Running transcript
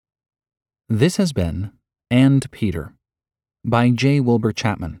This has been And Peter by J. Wilbur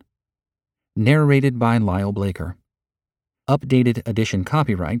Chapman. Narrated by Lyle Blaker. Updated edition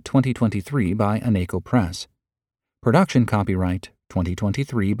copyright 2023 by Anako Press. Production copyright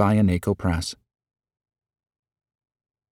 2023 by Anako Press.